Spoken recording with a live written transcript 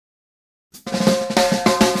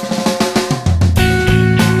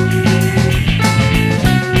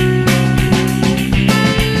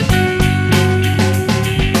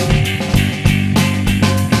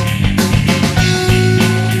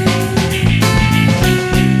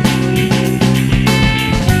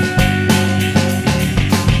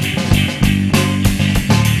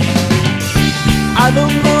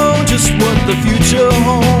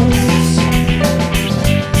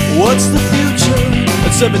What's the future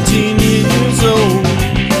at 17 years old?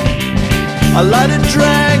 I light a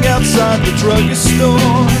drag outside the druggist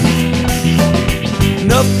store.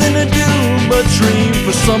 Nothing to do but dream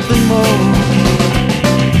for something more.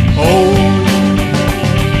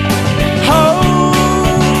 Hold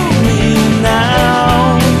me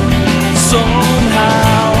now,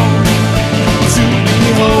 somehow to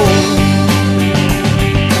behold.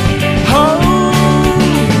 Hold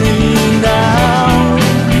me now,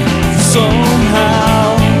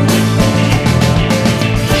 somehow.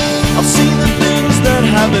 I've seen the things that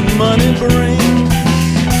having money brings,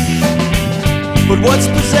 but what's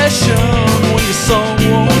possession when your song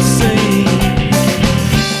won't sing?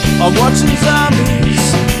 I'm watching zombies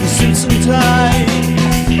in suits and ties,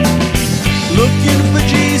 looking for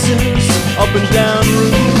Jesus up and down route.